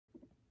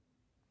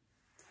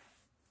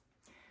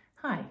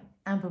Hi,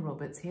 Amber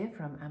Roberts here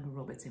from Amber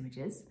Roberts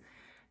Images.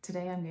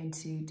 Today I'm going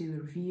to do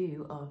a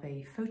review of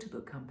a photo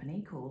book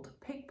company called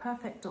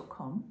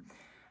PikPerfect.com.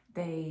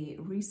 They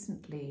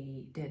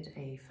recently did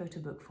a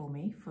photo book for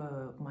me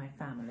for my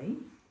family.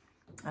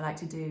 I like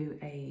to do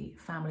a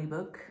family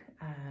book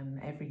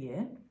every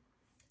year,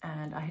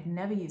 and I had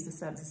never used the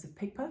services of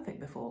PikPerfect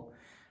before.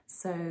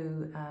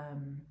 So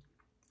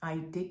I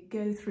did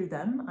go through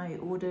them. I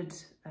ordered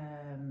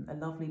a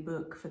lovely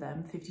book for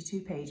them,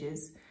 52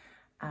 pages,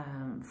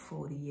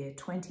 for the year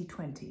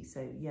 2020.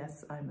 So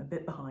yes, I'm a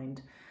bit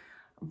behind,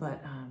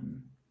 but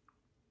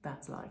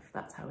that's life,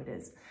 that's how it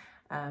is.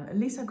 At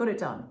least I got it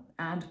done.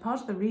 And part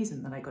of the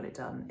reason that I got it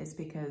done is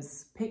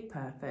because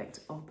PikPerfect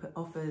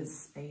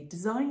offers a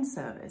design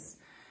service.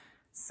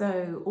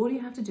 So all you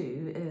have to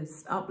do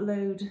is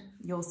upload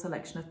your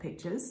selection of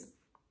pictures,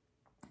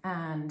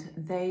 and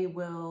they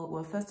will,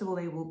 well, first of all,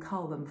 they will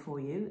cull them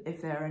for you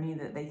if there are any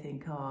that they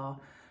think are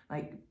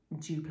like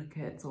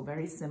duplicates or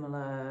very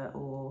similar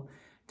or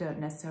don't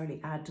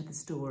necessarily add to the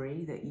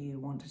story that you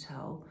want to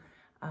tell.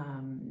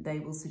 They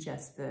will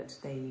suggest that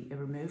they are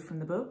removed from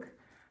the book.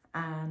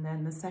 And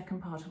then the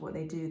second part of what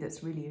they do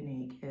that's really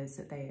unique is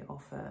that they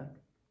offer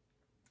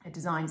a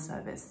design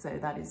service. So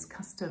that is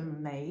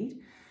custom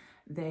made.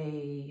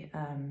 They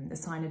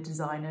assign a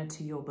designer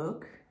to your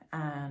book,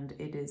 and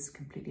it is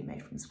completely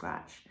made from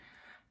scratch.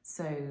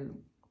 So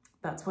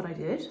that's what I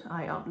did.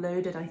 I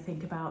uploaded, I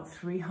think, about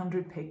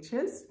 300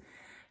 pictures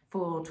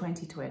for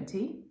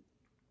 2020.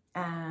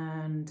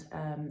 And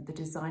the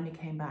designer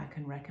came back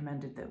and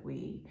recommended that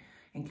we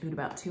include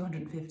about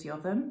 250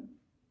 of them.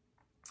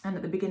 And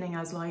at the beginning I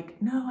was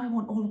like, no, I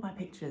want all of my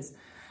pictures.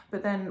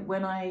 But then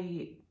when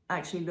I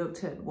actually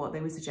looked at what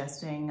they were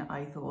suggesting,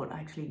 I thought,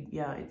 actually,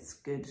 yeah, it's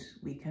good.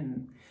 We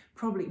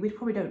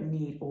probably don't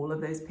need all of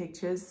those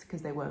pictures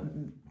because they were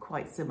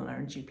quite similar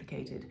and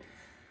duplicated.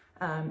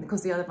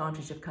 Because the other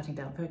advantage of cutting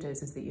down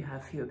photos is that you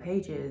have fewer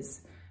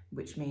pages,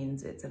 which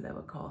means it's a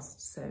lower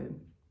cost. So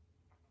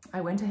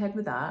I went ahead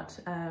with that.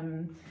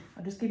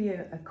 I'll just give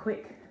you a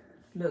quick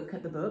look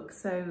at the book.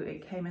 So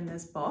it came in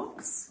this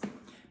box,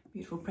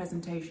 beautiful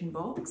presentation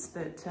box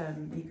that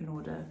you can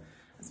order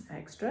as an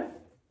extra.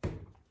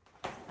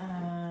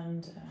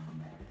 And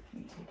let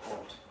me take it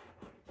out.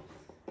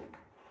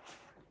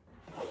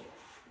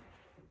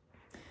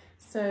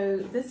 So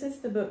this is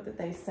the book that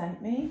they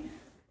sent me,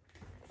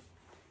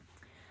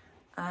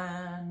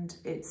 and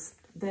it's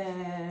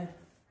their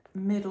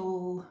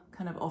middle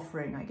kind of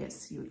offering, I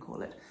guess you would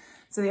call it.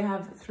 So they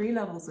have 3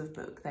 levels of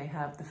book. They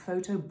have the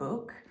photo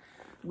book,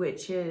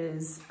 which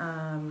is,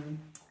 I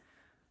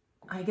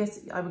guess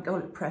I would call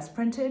it press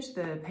printed.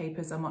 The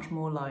papers are much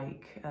more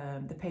like,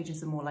 the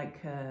pages are more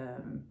like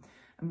a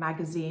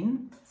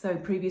magazine. So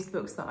previous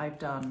books that I've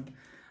done,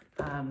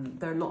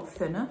 they're a lot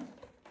thinner.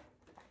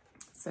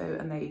 So,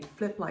 and they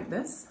flip like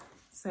this.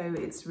 So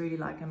it's really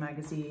like a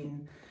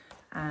magazine,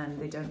 and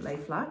they don't lay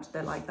flat,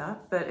 they're like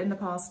that. But in the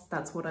past,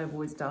 that's what I've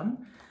always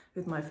done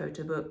with my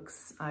photo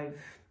books.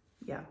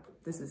 Yeah,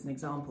 this is an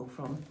example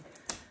from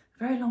a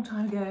very long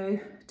time ago,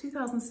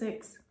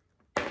 2006.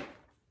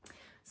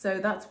 So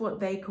that's what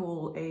they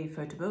call a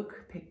photo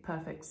book,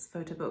 PikPerfect's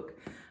photo book.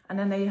 And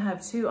then they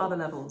have 2 other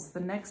levels. The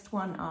next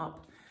one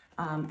up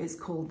is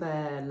called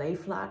their lay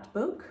flat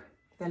book,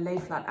 their lay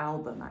flat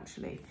album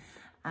actually.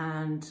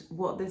 And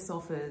what this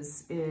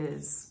offers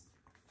is,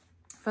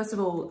 first of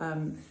all,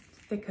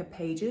 thicker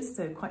pages,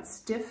 so quite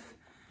stiff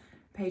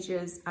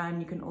pages,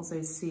 and you can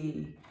also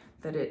see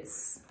that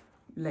it's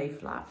lay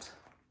flat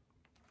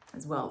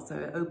as well. So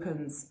it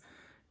opens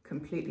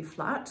completely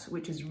flat,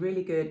 which is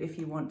really good if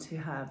you want to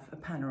have a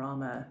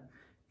panorama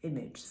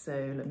image.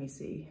 So let me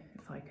see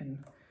if I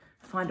can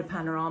find a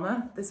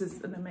panorama. This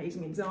is an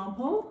amazing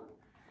example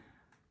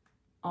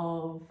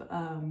of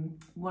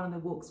one of the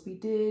walks we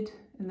did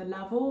in the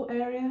Lavaux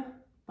area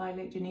by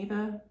Lake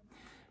Geneva.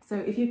 So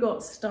if you've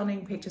got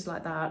stunning pictures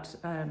like that,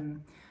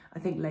 I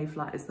think lay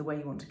flat is the way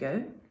you want to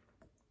go.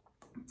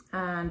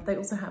 And they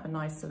also have a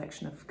nice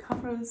selection of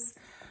covers,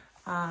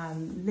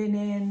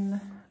 linen,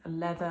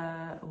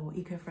 leather or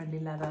eco-friendly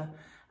leather.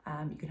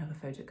 You can have a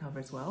photo cover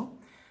as well.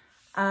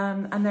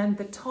 And then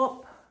the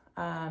top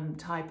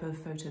type of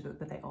photo book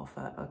that they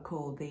offer are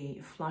called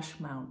the flush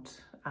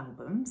mount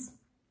albums.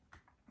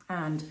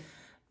 And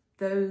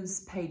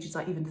those pages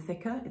are even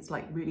thicker. It's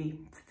like really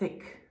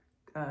thick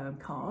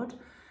card.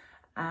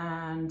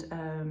 And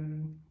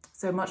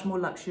so much more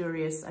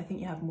luxurious. I think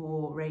you have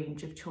more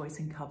range of choice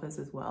in covers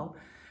as well.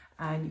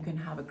 And you can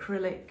have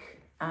acrylic,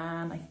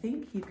 and I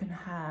think you can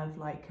have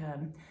like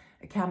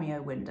a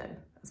cameo window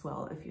as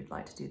well if you'd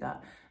like to do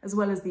that, as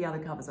well as the other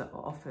covers that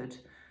are offered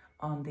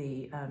on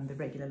the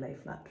regular lay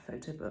flat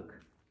photo book.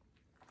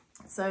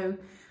 So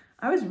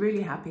I was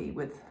really happy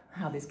with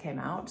how this came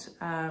out.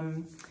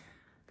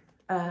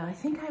 I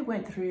think I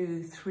went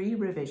through 3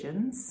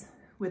 revisions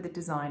with the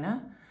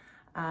designer.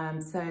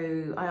 So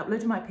I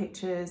uploaded my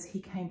pictures. He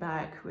came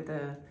back with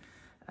a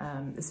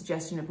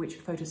suggestion of which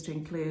photos to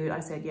include. I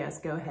said, yes,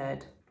 go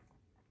ahead.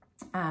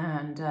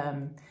 And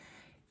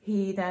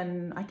he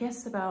then, I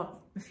guess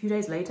about a few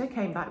days later,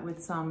 came back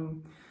with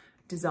some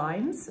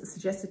designs, a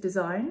suggested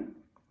design,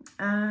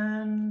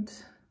 and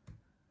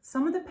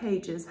some of the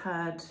pages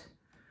had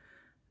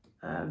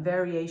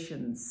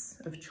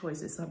variations of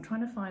choices. So I'm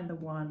trying to find the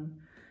one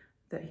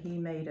that he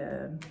made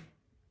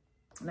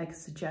like a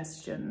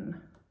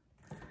suggestion.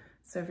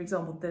 So for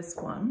example, this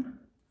one,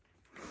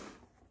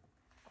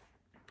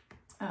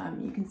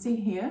 you can see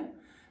here,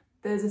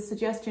 there's a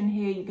suggestion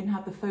here. You can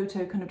have the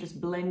photo kind of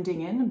just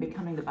blending in and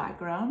becoming the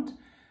background.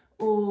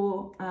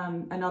 Or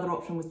another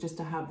option was just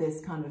to have this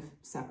kind of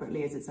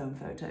separately as its own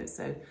photo.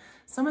 So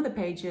some of the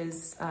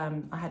pages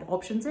I had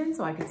options in,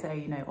 so I could say,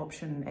 you know,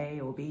 option A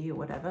or B or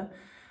whatever.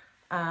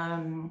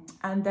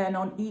 And then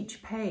on each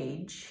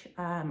page,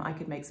 I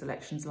could make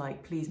selections like,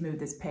 please move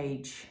this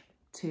page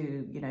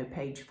to, you know,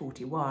 page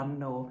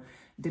 41, or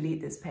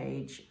delete this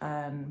page.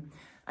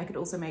 I could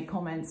also make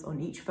comments on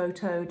each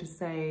photo to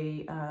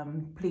say,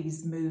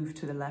 please move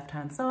to the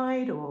left-hand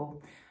side, or,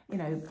 you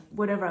know,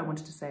 whatever I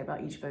wanted to say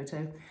about each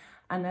photo.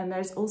 And then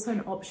there's also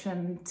an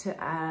option to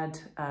add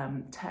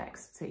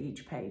text to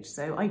each page.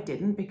 So I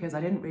didn't, because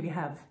I didn't really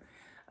have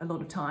a lot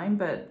of time,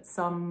 but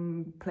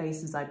some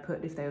places I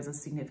put if there was a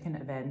significant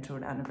event or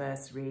an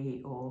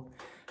anniversary or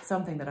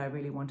something that I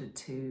really wanted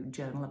to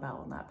journal about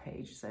on that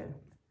page. So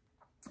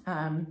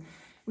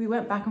we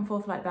went back and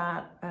forth like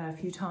that a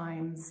few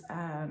times.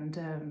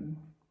 And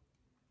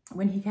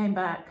when he came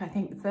back, I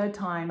think the third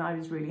time, I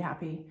was really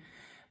happy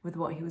with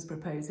what he was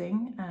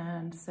proposing.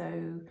 And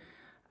so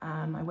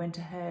I went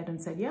ahead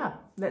and said, yeah,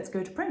 let's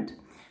go to print.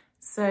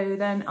 So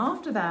then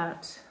after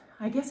that,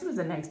 I guess it was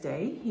the next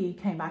day, he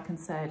came back and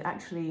said,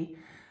 actually,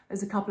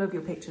 there's a couple of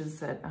your pictures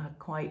that are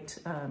quite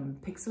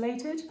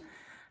pixelated.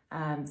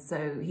 And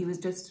so he was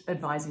just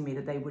advising me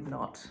that they would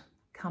not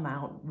come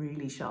out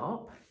really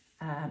sharp.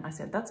 And I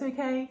said, that's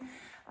okay.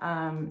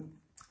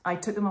 I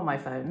took them on my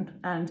phone,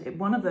 and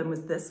one of them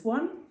was this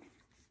one.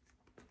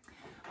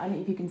 I don't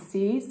know if you can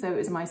see. So it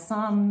was my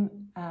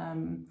son.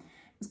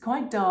 It was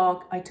quite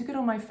dark. I took it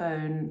on my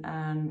phone,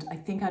 and I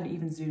think I'd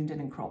even zoomed in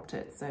and cropped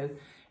it. So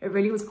it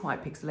really was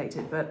quite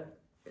pixelated. But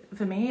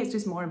for me, it's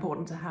just more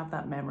important to have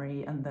that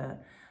memory and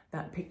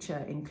that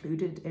picture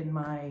included in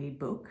my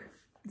book.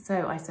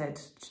 So I said,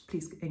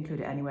 please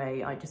include it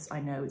anyway. I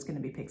know it's going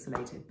to be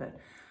pixelated, but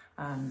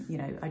you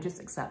know, I just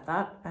accept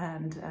that.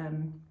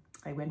 And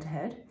I went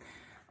ahead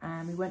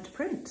and we went to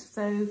print.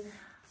 So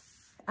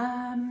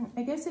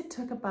I guess it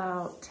took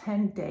about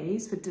 10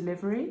 days for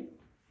delivery,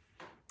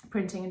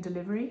 printing and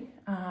delivery,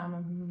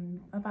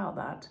 about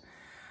that.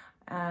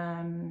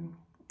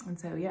 And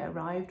so, yeah,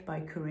 arrived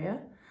by courier.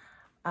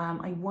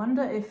 I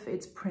wonder if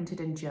it's printed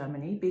in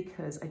Germany,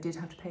 because I did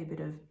have to pay a bit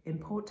of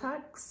import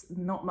tax,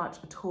 not much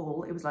at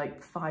all. It was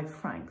like 5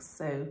 francs,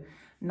 so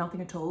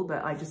nothing at all,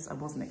 but I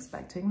wasn't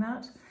expecting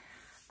that.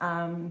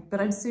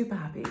 But I'm super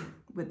happy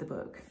with the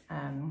book.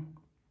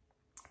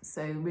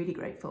 So really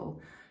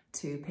grateful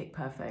to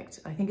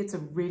PikPerfect. I think it's a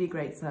really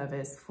great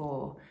service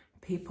for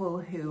people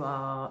who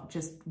are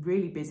just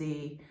really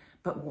busy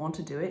but want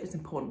to do it. It's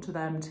important to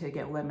them to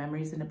get all their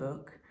memories in a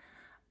book.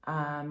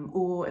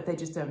 Or if they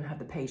just don't have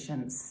the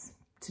patience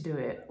to do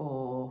it,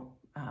 or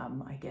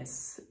I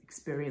guess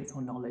experience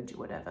or knowledge or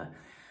whatever.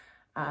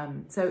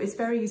 So it's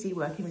very easy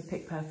working with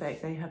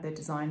PikPerfect. They have their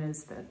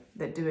designers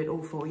that do it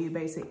all for you,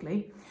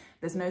 basically.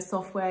 There's no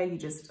software, you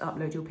just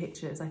upload your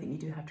pictures. I think you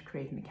do have to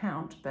create an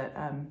account, but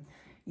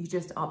you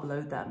just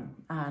upload them,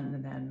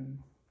 and then,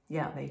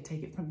 yeah, they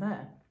take it from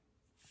there.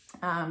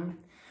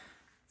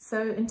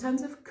 So in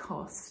terms of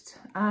cost,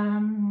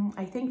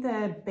 I think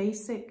their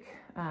basic,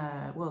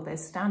 well, their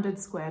standard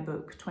square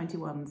book,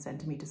 21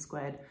 centimeters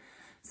squared,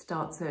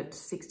 starts at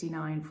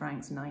 69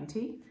 francs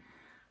 90.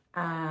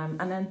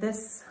 And then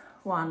this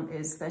one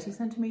is 30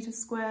 centimeters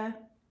square,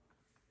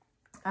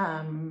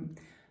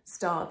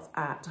 starts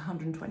at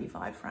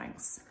 125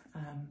 francs,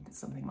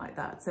 something like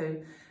that. So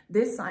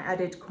this, I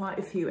added quite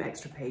a few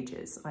extra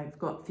pages. I've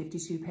got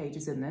 52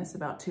 pages in this,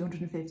 about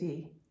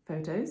 250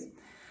 photos.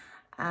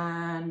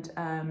 And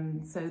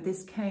so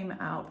this came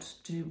out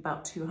to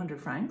about 200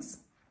 francs.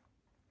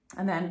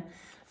 And then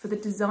for the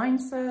design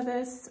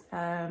service,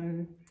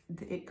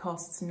 it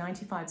costs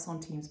 95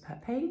 centimes per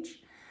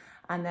page.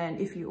 And then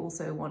if you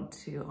also want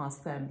to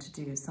ask them to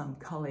do some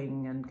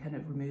culling and kind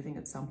of removing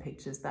of some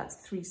pictures, that's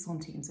 3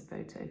 centimes a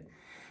photo.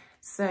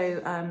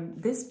 So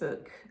this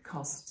book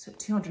cost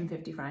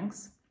 250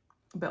 francs.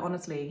 But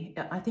honestly,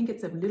 I think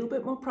it's a little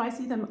bit more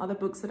pricey than other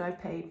books that I've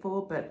paid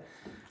for. But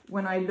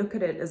when I look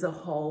at it as a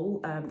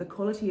whole, the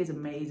quality is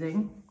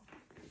amazing.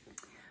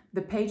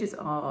 The pages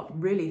are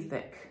really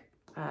thick.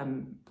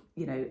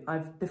 You know,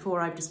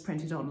 I've just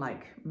printed on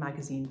like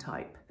magazine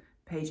type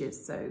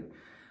pages. So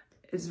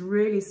it's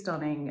really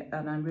stunning,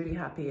 and I'm really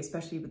happy,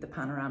 especially with the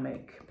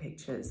panoramic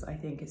pictures. I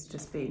think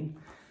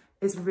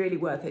it's really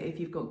worth it if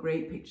you've got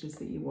great pictures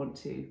that you want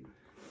to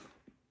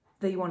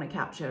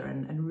capture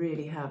and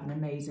really have an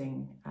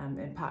amazing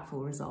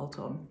impactful result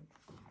on.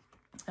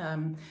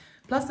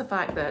 Plus the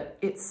fact that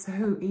it's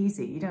so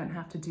easy, you don't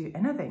have to do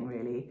anything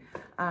really.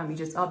 You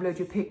just upload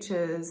your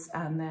pictures,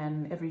 and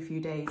then every few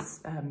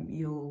days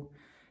you'll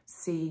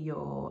see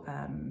your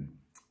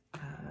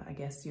I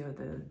guess you're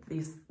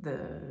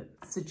the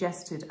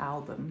suggested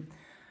album,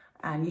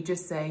 and you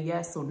just say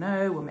yes or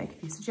no, we'll make a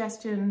few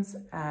suggestions,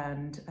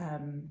 and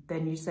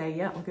then you say,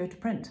 yeah, I'll go to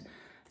print.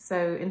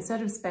 So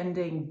instead of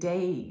spending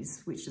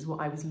days, which is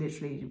what I was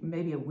literally,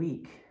 maybe a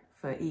week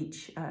for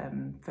each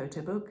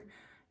photo book,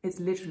 it's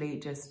literally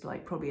just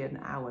like probably an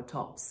hour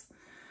tops.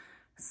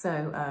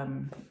 So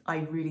I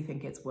really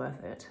think it's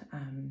worth it.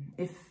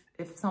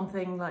 If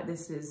something like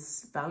this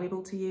is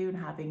valuable to you and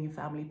having your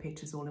family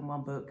pictures all in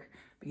one book,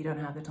 but you don't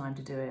have the time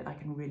to do it, I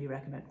can really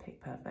recommend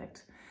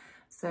PikPerfect.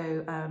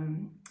 So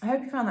I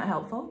hope you found that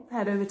helpful.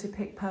 Head over to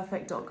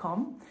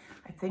PikPerfect.com.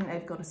 I think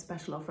they've got a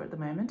special offer at the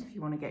moment if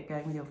you want to get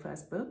going with your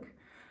first book.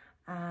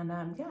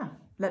 And yeah,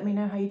 let me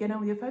know how you get on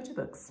with your photo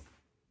books.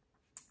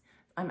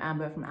 I'm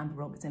Amber from Amber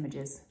Roberts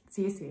Images.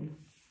 See you soon.